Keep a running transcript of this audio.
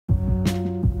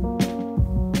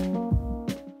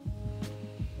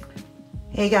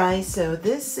Hey guys, so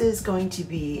this is going to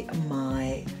be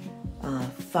my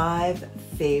 5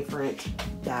 favorite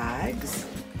bags,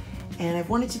 and I've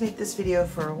wanted to make this video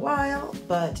for a while,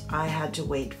 but I had to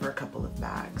wait for a couple of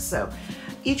bags. So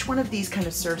each one of these kind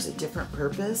of serves a different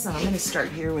purpose, and I'm going to start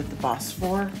here with the Boss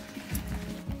 4.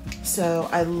 So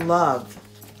I love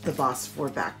the Boss 4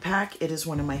 backpack. It is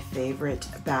one of my favorite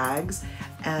bags,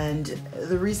 and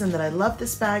the reason that I love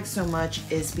this bag so much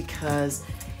is because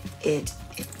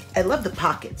I love the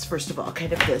pockets, first of all,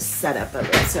 kind of the setup of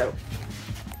it. So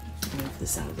I'll move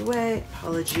this out of the way.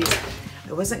 Apologies.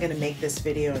 I wasn't going to make this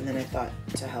video, and then I thought,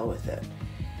 to hell with it.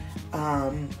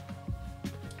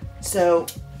 So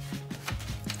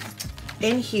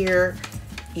in here,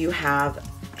 you have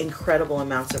incredible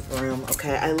amounts of room.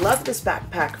 Okay, I love this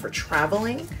backpack for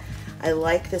traveling. I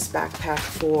like this backpack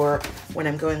for when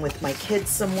I'm going with my kids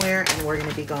somewhere and we're going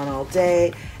to be gone all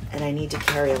day and I need to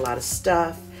carry a lot of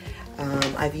stuff.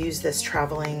 I've used this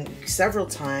traveling several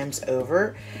times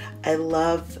over. I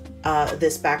love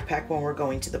this backpack when we're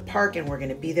going to the park and we're going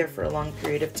to be there for a long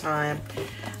period of time.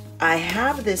 I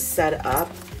have this set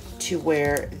up to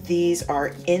where these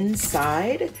are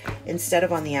inside instead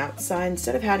of on the outside.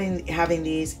 Instead of having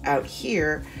these out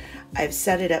here, I've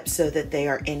set it up so that they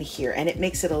are in here, and it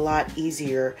makes it a lot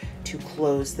easier to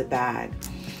close the bag.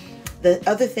 The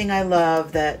other thing I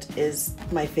love that is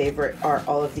my favorite are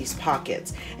all of these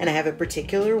pockets, and I have a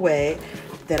particular way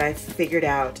that I figured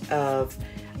out of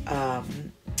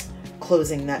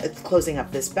closing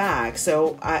up this bag.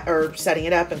 Or setting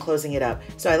it up and closing it up.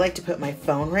 So I like to put my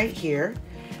phone right here.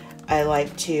 I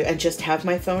like to, and just have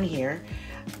my phone here.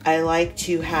 I like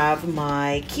to have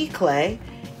my key clay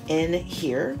in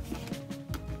here.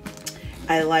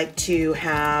 I like to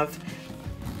have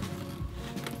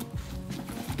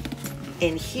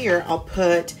in here, I'll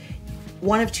put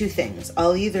one of two things.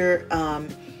 I'll either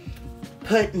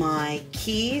put my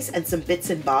keys and some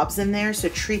bits and bobs in there. So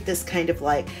treat this kind of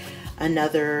like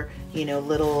another,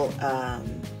 little,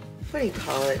 what do you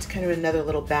call it? It's kind of another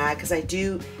little bag, because I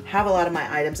do have a lot of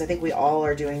my items. I think we all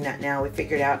are doing that now. We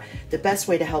figured out the best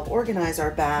way to help organize our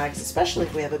bags, especially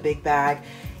if we have a big bag,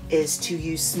 is to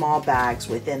use small bags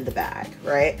within the bag,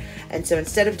 right? And so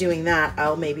instead of doing that,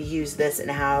 I'll maybe use this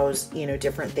and house,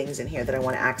 different things in here that I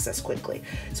want to access quickly.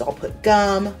 So I'll put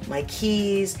gum, my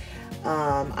keys,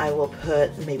 I will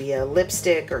put maybe a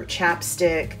lipstick or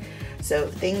chapstick. So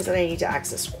things that I need to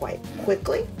access quite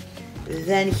quickly.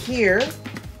 Then here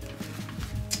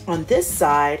on this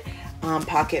side,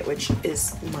 pocket, which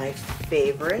is my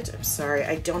favorite. I'm sorry,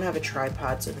 I don't have a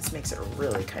tripod, so this makes it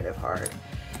really kind of hard.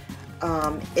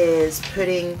 Is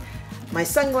putting my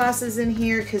sunglasses in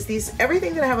here, because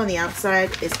everything that I have on the outside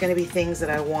is going to be things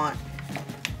that I want.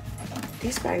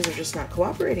 These bags are just not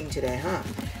cooperating today,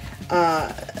 huh?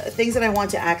 Things that I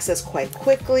want to access quite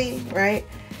quickly, right?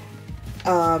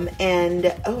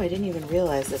 And oh, I didn't even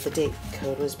realize that the date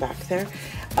code was back there.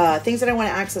 Things that I want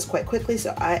to access quite quickly.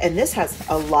 And this has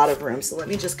a lot of room. So let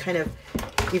me just kind of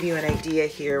give you an idea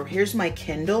here. Here's my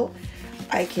Kindle.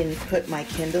 I can put my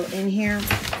Kindle in here.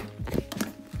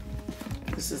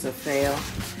 This is a fail,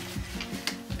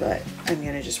 but I'm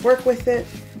gonna just work with it.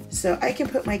 So I can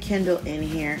put my Kindle in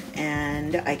here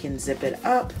and I can zip it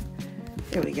up.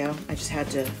 There we go. I just had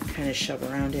to kind of shove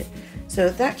around it. So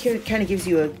that kind of gives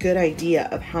you a good idea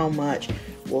of how much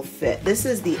will fit. This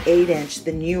is the 8-inch,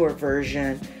 the newer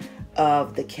version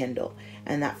of the Kindle,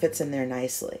 and that fits in there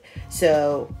nicely.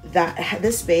 So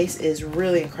this space is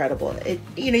really incredible.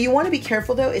 You want to be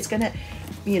careful though. It's gonna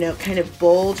kind of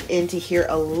bulge into here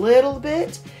a little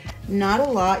bit, not a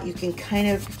lot. You can kind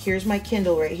of, here's my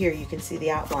Kindle right here. You can see the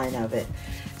outline of it.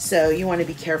 So you want to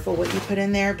be careful what you put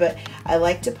in there, but I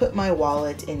like to put my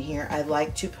wallet in here. I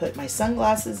like to put my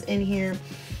sunglasses in here,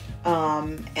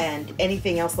 and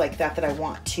anything else like that I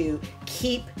want to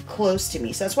keep close to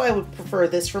me. So that's why I would prefer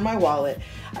this for my wallet.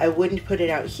 I wouldn't put it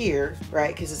out here,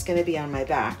 right? Because it's going to be on my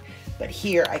back, but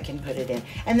here I can put it in.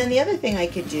 And then the other thing I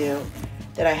could do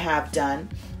that I have done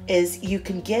is you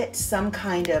can get some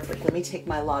kind of, like, let me take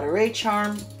my Lottery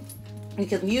charm. You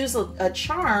can use a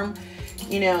charm,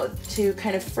 to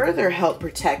kind of further help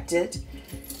protect it.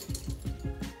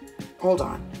 Hold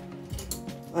on.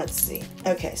 Let's see.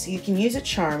 Okay, so you can use a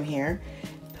charm here.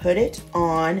 Put it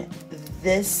on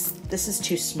this. This is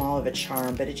too small of a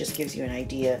charm, but it just gives you an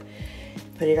idea.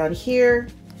 Put it on here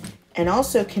and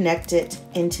also connect it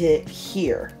into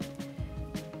here.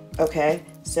 Okay?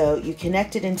 So you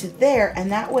connect it into there, and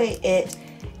that way it,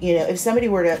 if somebody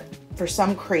were to, for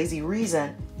some crazy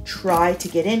reason, try to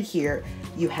get in here,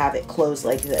 you have it closed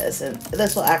like this, and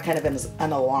this will act kind of as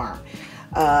an alarm.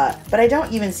 But I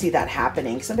don't even see that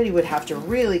happening. Somebody would have to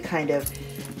really kind of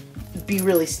be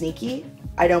really sneaky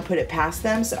I don't put it past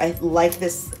them. So I like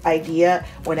this idea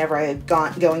whenever I'm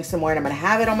going somewhere and I'm gonna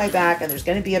have it on my back and there's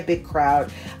gonna be a big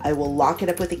crowd, I will lock it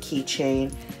up with a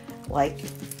keychain. Like,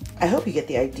 I hope you get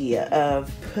the idea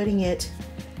of putting it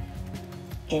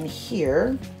in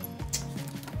here,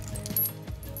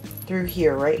 through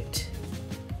here,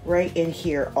 right in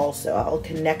here also. I'll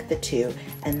connect the two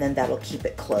and then that'll keep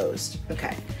it closed.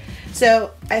 Okay,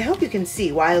 so I hope you can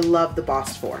see why I love the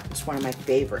Boss 4. It's one of my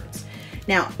favorites.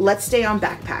 Now, let's stay on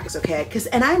backpacks, okay?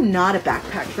 And I'm not a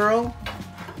backpack girl,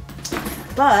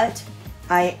 but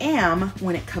I am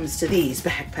when it comes to these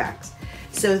backpacks.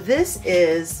 So this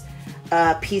is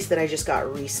a piece that I just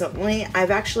got recently.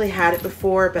 I've actually had it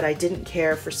before, but I didn't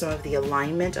care for some of the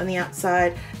alignment on the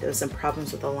outside. There was some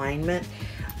problems with alignment.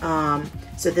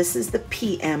 So this is the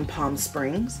PM Palm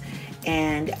Springs,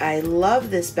 and I love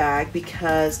this bag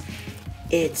because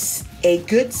it's a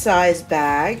good size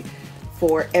bag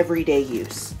for everyday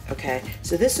use. Okay,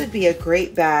 so this would be a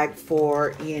great bag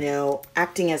for, you know,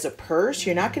 acting as a purse.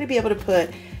 You're not going to be able to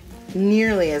put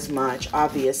nearly as much,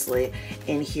 obviously,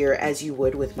 in here as you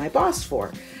would with my Boss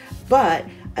 4. But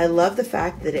I love the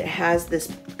fact that it has this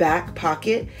back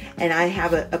pocket, and I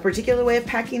have a particular way of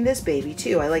packing this baby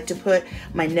too. I like to put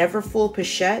my Neverfull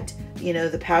pochette, you know,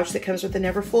 the pouch that comes with the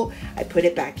Neverfull, I put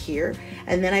it back here,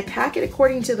 and then I pack it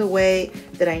according to the way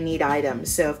that I need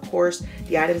items. So of course,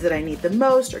 the items that I need the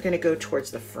most are gonna go towards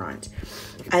the front.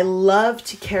 I love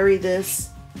to carry this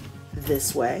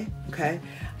way, okay?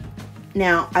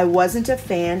 Now, I wasn't a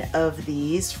fan of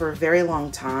these for a very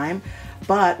long time,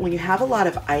 but when you have a lot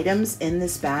of items in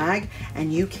this bag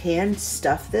and you can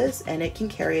stuff this and it can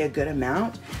carry a good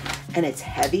amount and it's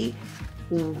heavy,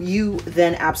 you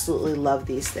then absolutely love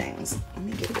these things. Let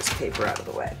me get this paper out of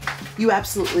the way. You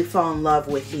absolutely fall in love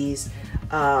with these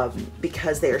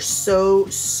because they are so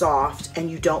soft and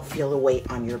you don't feel the weight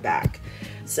on your back.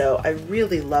 So I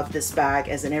really love this bag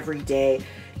as an everyday,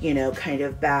 you know, kind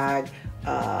of bag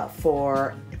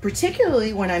for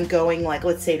particularly when I'm going, like,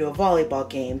 let's say to a volleyball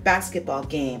game, basketball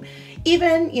game,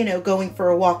 even, you know, going for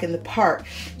a walk in the park.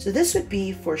 So this would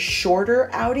be for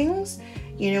shorter outings,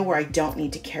 you know, where I don't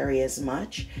need to carry as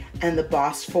much. And the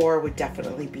Boss 4 would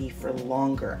definitely be for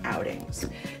longer outings.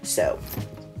 So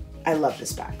I love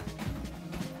this bag.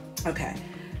 Okay,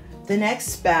 the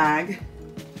next bag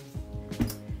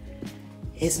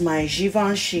is my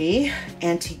Givenchy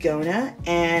Antigona,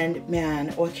 and man,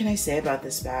 what can I say about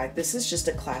this bag? This is just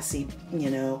a classy, you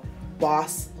know,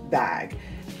 boss bag.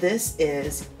 This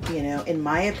is, you know, in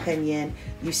my opinion,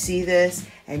 you see this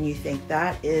and you think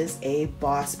that is a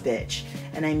boss bitch.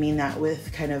 And I mean that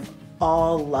with kind of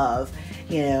all love,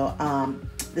 you know,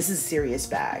 this is a serious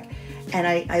bag. And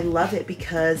I love it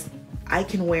because I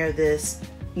can wear this,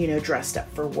 you know, dressed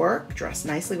up for work, dressed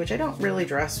nicely, which I don't really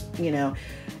dress, you know,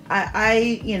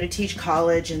 I you know, teach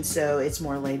college, and so it's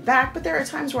more laid back, but there are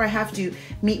times where I have to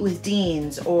meet with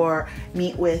deans or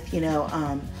meet with, you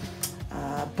know,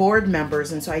 board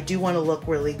members, and so I do want to look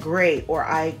really great, or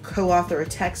I co-author a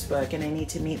textbook and I need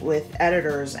to meet with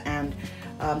editors, and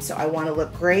so I want to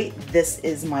look great. This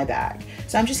is my bag.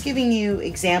 So I'm just giving you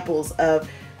examples of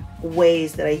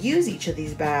ways that I use each of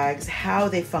these bags, how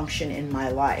they function in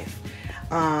my life.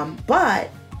 But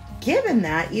given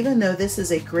that, even though this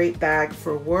is a great bag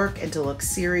for work and to look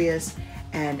serious,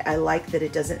 and I like that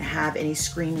it doesn't have any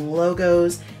screaming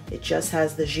logos, it just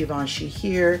has the Givenchy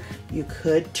here. You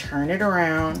could turn it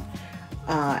around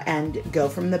and go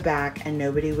from the back and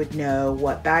nobody would know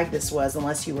what bag this was.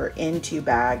 Unless you were into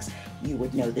bags, you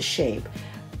would know the shape.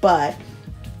 But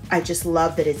I just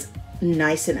love that it's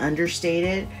nice and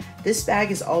understated. This bag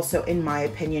is also, in my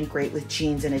opinion, great with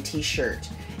jeans and a t-shirt,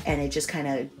 and it just kind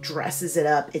of dresses it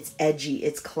up. It's edgy,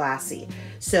 it's classy.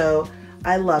 So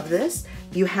I love this.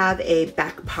 You have a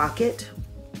back pocket,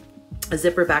 a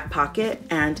zipper back pocket,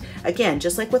 and again,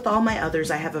 just like with all my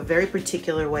others, I have a very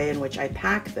particular way in which I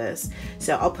pack this.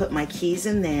 So I'll put my keys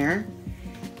in there,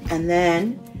 and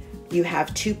then you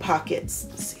have two pockets.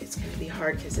 Let's see, it's gonna be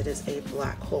hard because it is a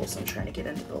black hole, so I'm trying to get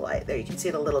into the light. There, you can see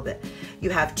it a little bit. You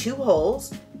have two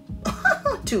holes,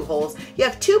 two holes. You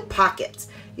have two pockets.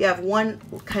 You have one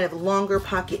kind of longer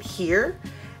pocket here,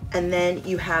 and then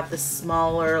you have the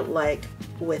smaller, like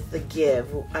with the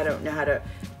give. I don't know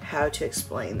how to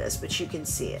explain this, but you can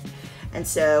see it. And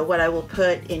so what I will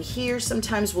put in here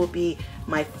sometimes will be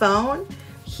my phone.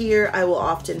 Here I will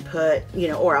often put, you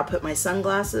know, or I'll put my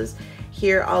sunglasses.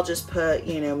 Here I'll just put,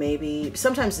 you know, maybe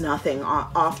sometimes nothing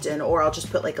often, or I'll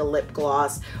just put like a lip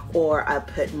gloss, or I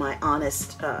put my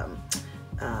Honest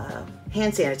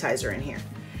hand sanitizer in here.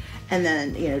 And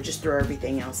then, you know, just throw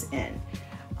everything else in.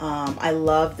 I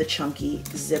love the chunky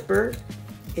zipper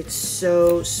It's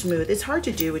so smooth. It's hard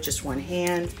to do with just one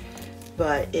hand,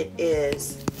 but it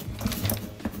is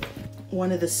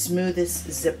one of the smoothest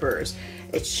zippers.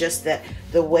 It's just that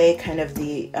the way kind of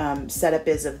the setup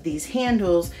is of these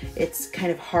handles, it's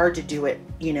kind of hard to do it,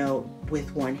 you know,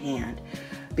 with one hand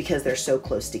because they're so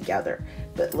close together.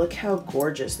 But look how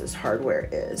gorgeous this hardware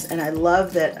is. And I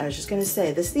love that, I was just gonna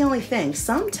say, this is the only thing.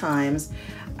 Sometimes,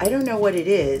 I don't know what it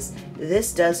is,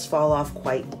 this does fall off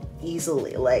quite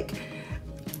easily. Like,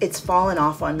 it's fallen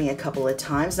off on me a couple of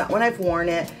times. Not when I've worn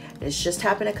it, it's just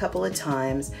happened a couple of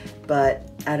times, but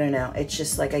I don't know. It's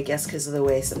just like, I guess because of the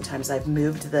way sometimes I've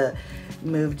moved the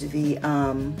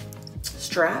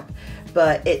strap,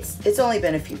 but it's only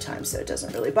been a few times, so it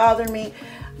doesn't really bother me.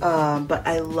 But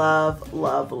I love,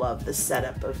 love, love the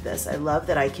setup of this. I love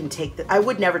that I can take I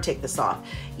would never take this off.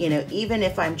 You know, even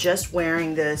if I'm just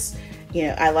wearing this, you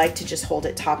know, I like to just hold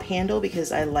it top handle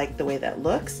because I like the way that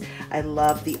looks. I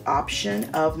love the option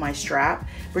of my strap,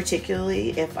 particularly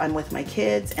if I'm with my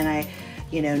kids and I,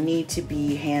 you know, need to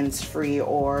be hands-free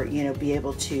or, you know, be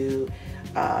able to,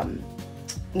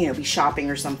 you know, be shopping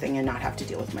or something and not have to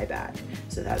deal with my bag.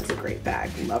 So that is a great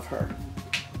bag. Love her.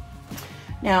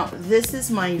 Now, this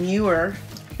is my newer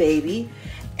baby,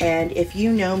 and if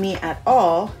you know me at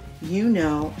all, you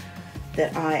know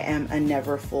that I am a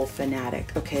Neverfull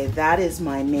fanatic. Okay, that is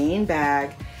my main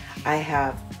bag. I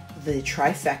have the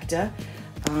trifecta,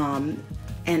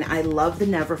 and I love the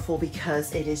Neverfull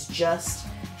because it is just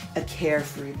a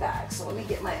carefree bag. So let me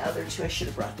get my other two. I should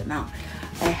have brought them out.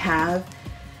 I have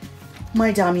my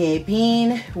damier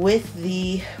bean with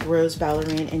the rose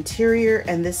ballerine interior,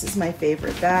 and this is my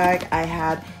favorite bag. I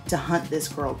had to hunt this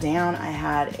girl down. I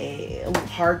had a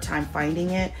hard time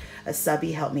finding it. A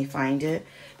subby helped me find it.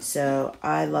 So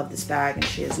I love this bag, and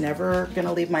she is never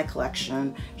gonna leave my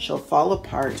collection. She'll fall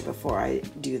apart before I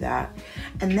do that.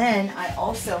 And then I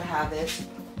also have it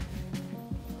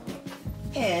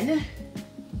in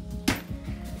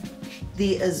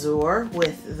the azure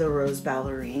with the rose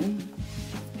ballerine.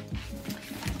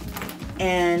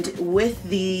 And with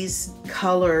these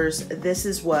colors, this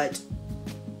is what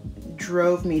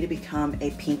drove me to become a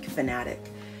pink fanatic.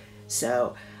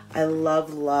 So I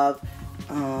love, love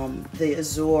the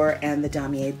azure and the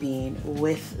damier bean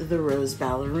with the rose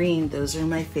ballerine. Those are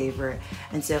my favorite.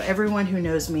 And so everyone who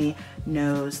knows me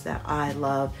knows that I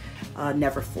love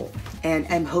Neverfull. And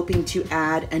I'm hoping to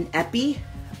add an epi.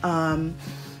 And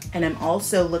I'm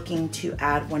also looking to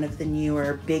add one of the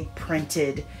newer big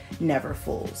printed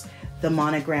Neverfulls. The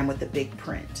monogram with the big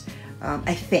print.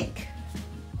 I think,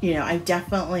 you know, I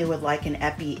definitely would like an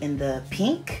epi in the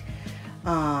pink,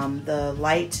 the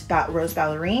light rose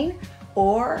ballerine,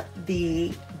 or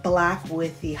the black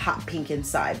with the hot pink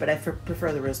inside, but I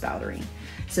prefer the rose ballerine.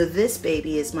 So this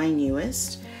baby is my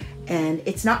newest, and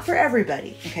it's not for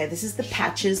everybody, okay? This is the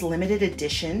Patches limited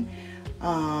edition,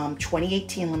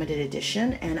 2018 limited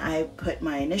edition, and I put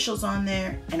my initials on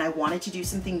there, and I wanted to do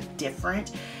something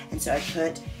different, and so I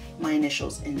put my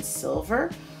initials in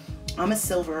silver. I'm a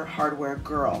silver hardware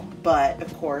girl, but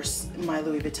of course my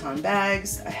Louis Vuitton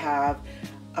bags, I have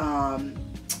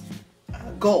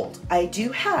gold. I do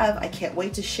have, I can't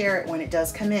wait to share it when it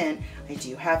does come in, I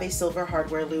do have a silver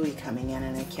hardware Louis coming in,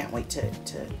 and I can't wait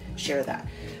to share that.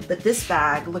 But this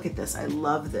bag, look at this, I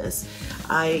love this.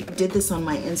 I did this on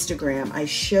my Instagram. I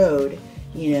showed,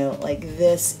 you know, like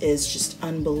this is just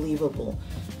unbelievable.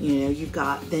 You know, you've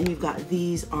got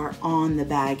these are on the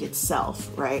bag itself,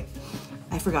 right?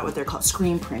 I forgot what they're called,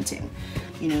 screen printing.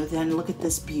 You know, then look at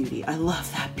this beauty. I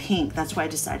love that pink. That's why I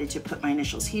decided to put my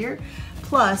initials here.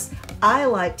 Plus, I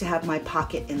like to have my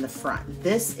pocket in the front.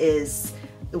 This is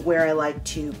where I like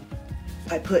to,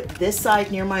 I put this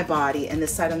side near my body and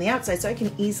this side on the outside so I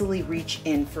can easily reach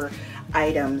in for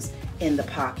items in the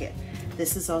pocket.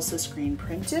 This is also screen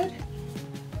printed.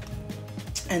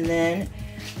 And then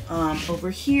over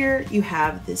here, you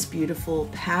have this beautiful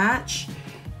patch.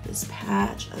 This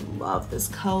patch, I love this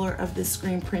color of this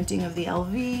screen printing of the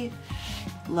LV.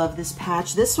 Love this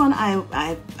patch. This one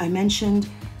I mentioned,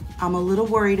 I'm a little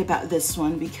worried about this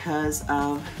one because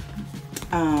of,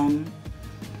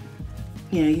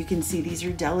 you know, you can see these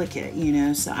are delicate, you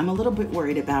know, so I'm a little bit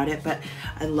worried about it, but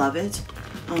I love it.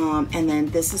 And then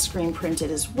this is screen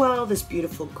printed as well, this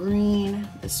beautiful green.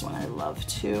 This one I love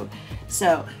too.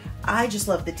 So I just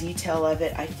love the detail of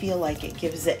it. I feel like it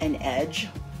gives it an edge,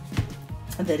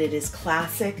 that it is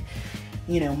classic,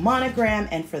 you know, monogram,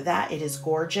 and for that it is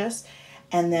gorgeous.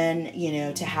 And then, you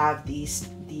know, to have these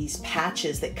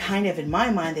patches that kind of, in my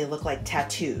mind, they look like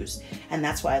tattoos, and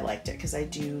that's why I liked it, because I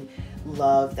do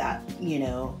love that, you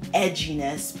know,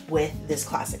 edginess with this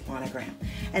classic monogram.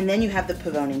 And then you have the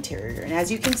pavone interior, and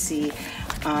as you can see,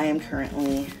 I am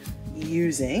currently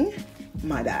using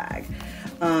my bag.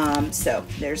 So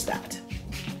there's that.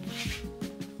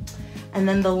 And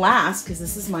then the last, because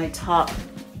this is my top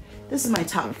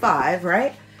 5,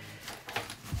 right?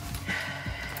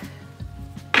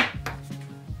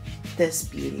 This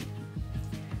beauty.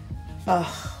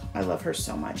 Oh, I love her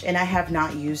so much. And I have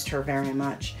not used her very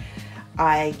much.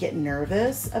 I get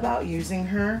nervous about using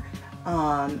her.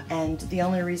 And the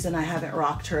only reason I haven't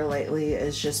rocked her lately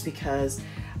is just because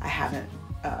I haven't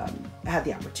had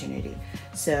the opportunity.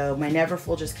 So my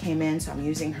Neverfull just came in, so I'm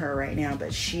using her right now,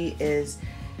 but she is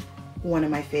one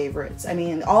of my favorites. I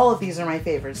mean, all of these are my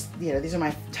favorites. You know, these are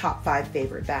my top 5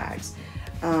 favorite bags.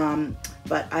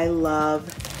 But I love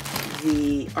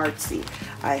the Artsy.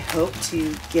 I hope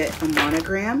to get a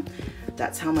monogram.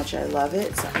 That's how much I love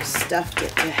it. So I stuffed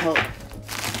it to help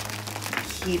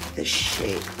keep the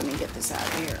shape. Let me get this out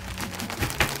of here.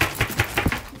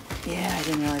 Yeah, I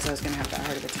didn't realize I was gonna have that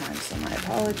hard of a time, so my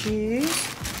apologies.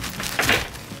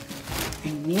 I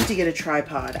need to get a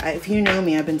tripod. If you know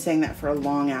me, I've been saying that for a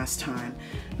long ass time.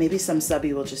 Maybe some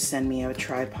subby will just send me a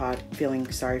tripod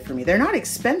feeling sorry for me. They're not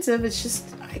expensive, it's just,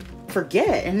 I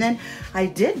forget. And then I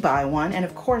did buy one, and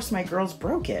of course my girls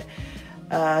broke it.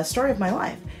 Story of my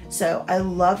life. So I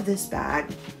love this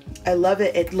bag. I love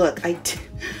it. Look, I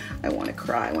want to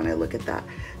cry when I look at that.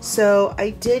 So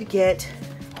I did get,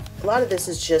 a lot of this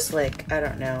is just like, I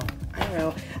don't know.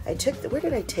 I took, where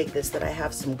did I take this that I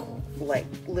have some, like,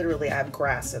 literally I have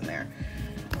grass in there.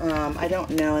 I don't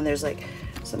know, and there's like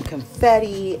some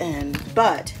confetti,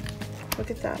 but look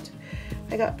at that.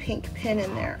 I got pink pin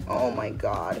in there. Oh my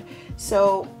God.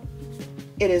 So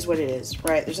it is what it is,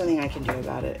 right? There's nothing I can do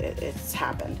about it. It's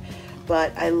happened.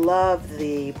 But I love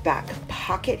the back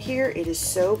pocket here. It is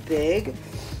so big.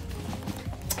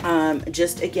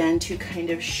 Just again to kind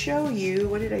of show you,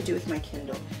 what did I do with my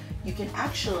Kindle? You can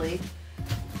actually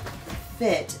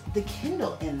fit the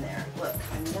Kindle in there. Look,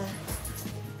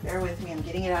 bear with me, I'm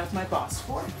getting it out of my boss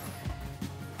fork.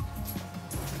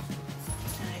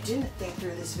 And I didn't think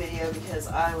through this video because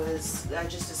I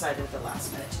just decided at the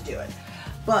last minute to do it.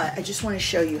 But I just want to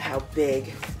show you how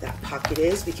big that pocket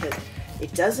is, because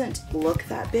it doesn't look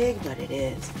that big, but it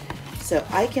is. So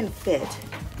I can fit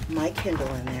my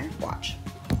Kindle in there. Watch.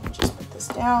 Just put this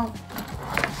down so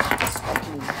I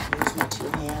can use my 2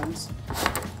 hands.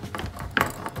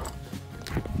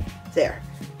 There.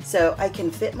 So I can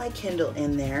fit my Kindle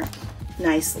in there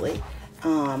nicely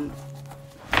and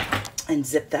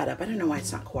zip that up. I don't know why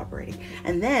it's not cooperating.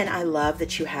 And then I love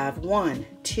that you have 1,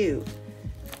 2,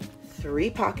 3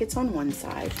 pockets on one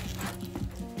side.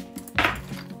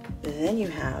 Then you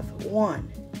have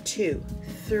 1, 2,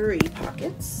 3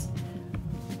 pockets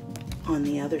on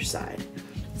the other side.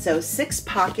 So 6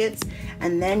 pockets,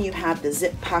 and then you have the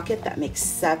zip pocket that makes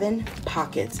 7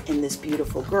 pockets in this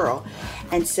beautiful girl.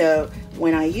 And so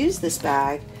when I use this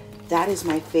bag, that is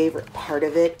my favorite part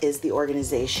of it, is the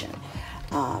organization.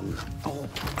 Oh,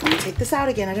 let me take this out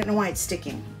again. I don't know why it's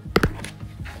sticking.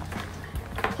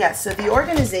 Yeah, so the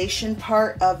organization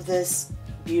part of this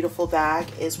beautiful bag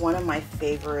is one of my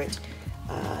favorite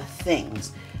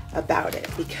things about it,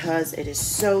 because it is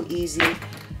so easy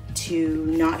to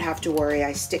not have to worry.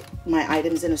 I stick my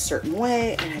items in a certain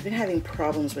way, and I've been having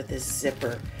problems with this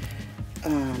zipper.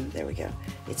 There we go.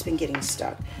 It's been getting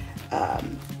stuck.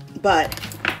 But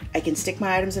I can stick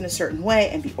my items in a certain way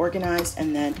and be organized,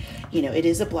 and then, you know, it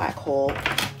is a black hole.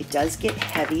 It does get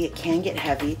heavy. It can get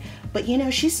heavy. But, you know,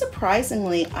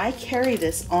 I carry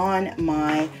this on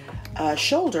my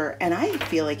shoulder, and I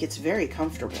feel like it's very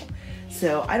comfortable.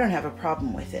 So I don't have a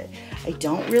problem with it. I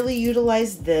don't really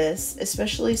utilize this,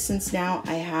 especially since now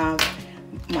I have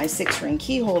my 6-ring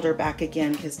key holder back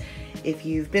again, because if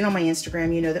you've been on my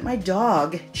Instagram, you know that my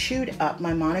dog chewed up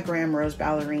my Monogram Rose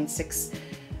Ballerine 6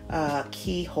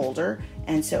 key holder,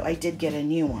 and so I did get a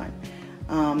new one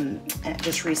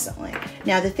just recently.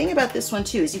 Now the thing about this one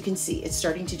too is, you can see it's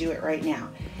starting to do it right now.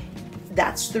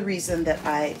 That's the reason that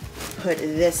I put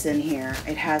this in here.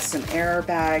 It has some air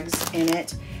bags in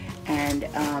it, and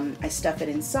I stuff it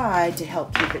inside to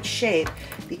help keep it shape,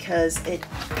 because if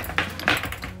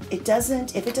it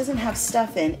doesn't have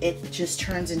stuff in, it just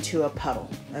turns into a puddle,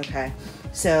 okay?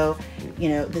 So, you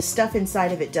know, the stuff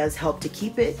inside of it does help to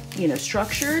keep it, you know,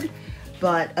 structured,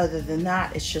 but other than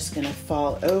that, it's just gonna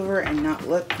fall over and not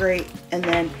look great. And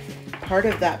then part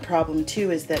of that problem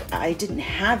too is that I didn't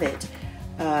have it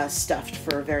stuffed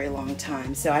for a very long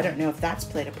time. So I don't know if that's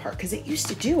played a part, because it used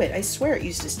to do it. I swear it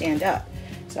used to stand up.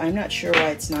 So I'm not sure why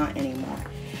it's not anymore.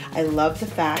 I love the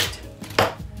fact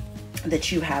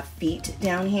that you have feet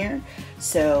down here.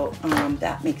 So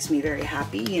that makes me very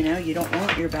happy. You know, you don't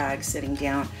want your bag sitting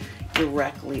down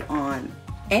directly on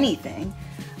anything.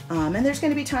 And there's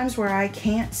going to be times where I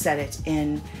can't set it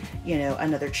in, you know,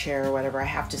 another chair or whatever. I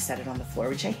have to set it on the floor,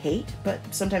 which I hate, but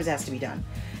sometimes it has to be done.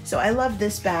 So I love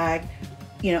this bag,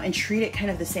 you know, and treat it kind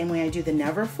of the same way I do the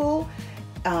Neverfull.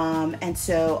 And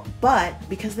so, but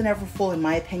because the Neverfull, in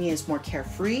my opinion, is more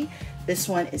carefree, this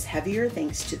one is heavier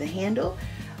thanks to the handle.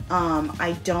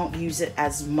 I don't use it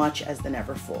as much as the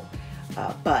Neverfull.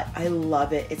 But I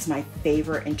love it. It's my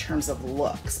favorite in terms of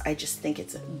looks. I just think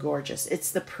it's gorgeous.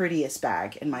 It's the prettiest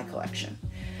bag in my collection.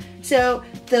 So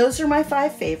those are my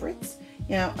 5 favorites.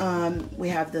 You know, we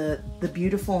have the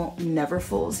beautiful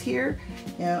Neverfulls here.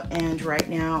 You know, and right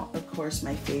now, of course,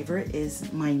 my favorite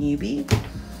is my newbie,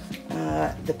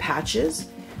 the patches,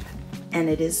 and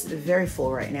it is very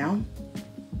full right now.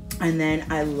 And then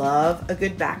I love a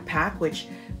good backpack, which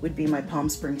would be my Palm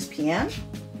Springs PM.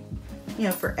 You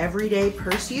know, for everyday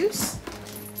purse use.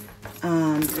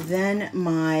 Then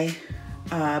my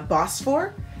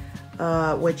Bosfor,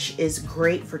 which is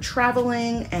great for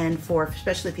traveling and for,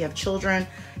 especially if you have children,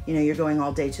 you know, you're going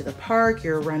all day to the park,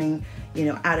 you're running, you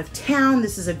know, out of town.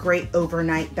 This is a great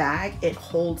overnight bag. It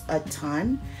holds a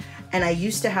ton. And I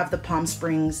used to have the Palm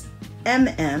Springs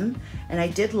MM, and I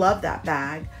did love that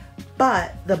bag,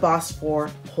 but the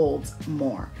Bosfor holds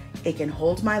more. It can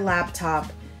hold my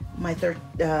laptop, my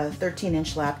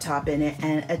 13-inch laptop in it,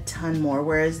 and a ton more,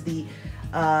 whereas the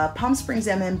Palm Springs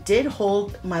MM did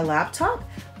hold my laptop,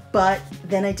 but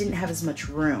then I didn't have as much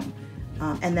room.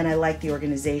 And then I like the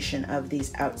organization of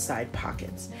these outside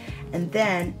pockets. And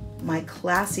then my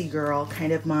classy girl,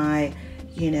 kind of my,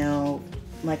 you know,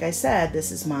 like I said,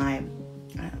 this is my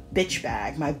bitch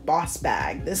bag, my boss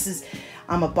bag.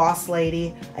 I'm a boss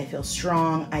lady. I feel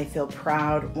strong. I feel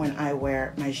proud when I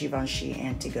wear my Givenchy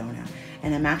Antigona.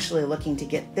 And I'm actually looking to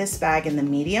get this bag in the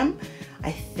medium.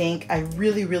 I think I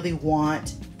really, really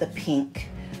want the pink.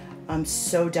 I'm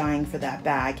so dying for that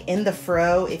bag. In the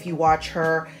Fro, if you watch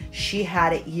her, she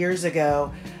had it years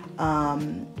ago.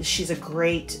 She's a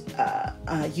great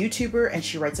YouTuber, and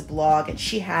she writes a blog, and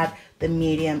she had the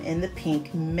medium in the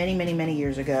pink many, many, many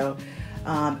years ago.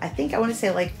 I think I want to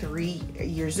say like 3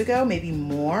 years ago, maybe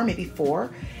more, maybe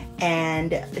 4.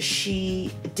 And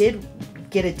she did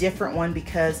get a different one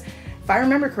because if I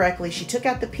remember correctly, she took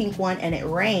out the pink one and it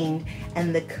rained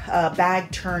and the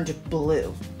bag turned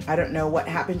blue. I don't know what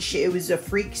happened. It was a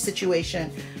freak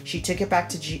situation. She took it back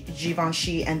to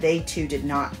Givenchy and they too did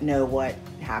not know what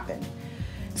happened.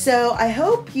 So I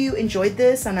hope you enjoyed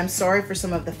this, and I'm sorry for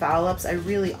some of the foul ups. I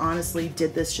really honestly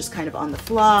did this just kind of on the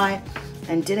fly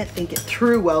and didn't think it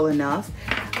through well enough.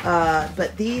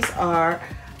 But these are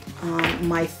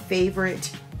my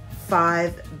favorite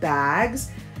 5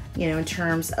 bags, you know, in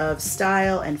terms of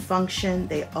style and function.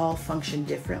 They all function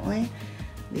differently.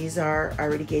 These are, I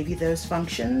already gave you those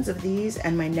functions of these,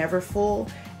 and my Neverfull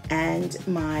and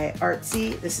my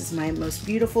Artsy. This is my most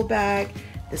beautiful bag.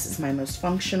 This is my most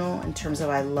functional in terms of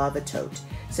I love a tote.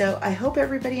 So I hope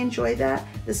everybody enjoyed that.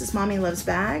 This is Mommy Loves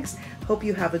Bags. Hope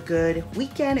you have a good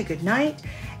weekend, a good night,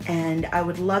 and I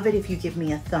would love it if you give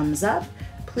me a thumbs up.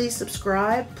 Please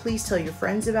subscribe. Please tell your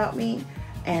friends about me,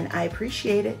 and I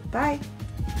appreciate it. Bye.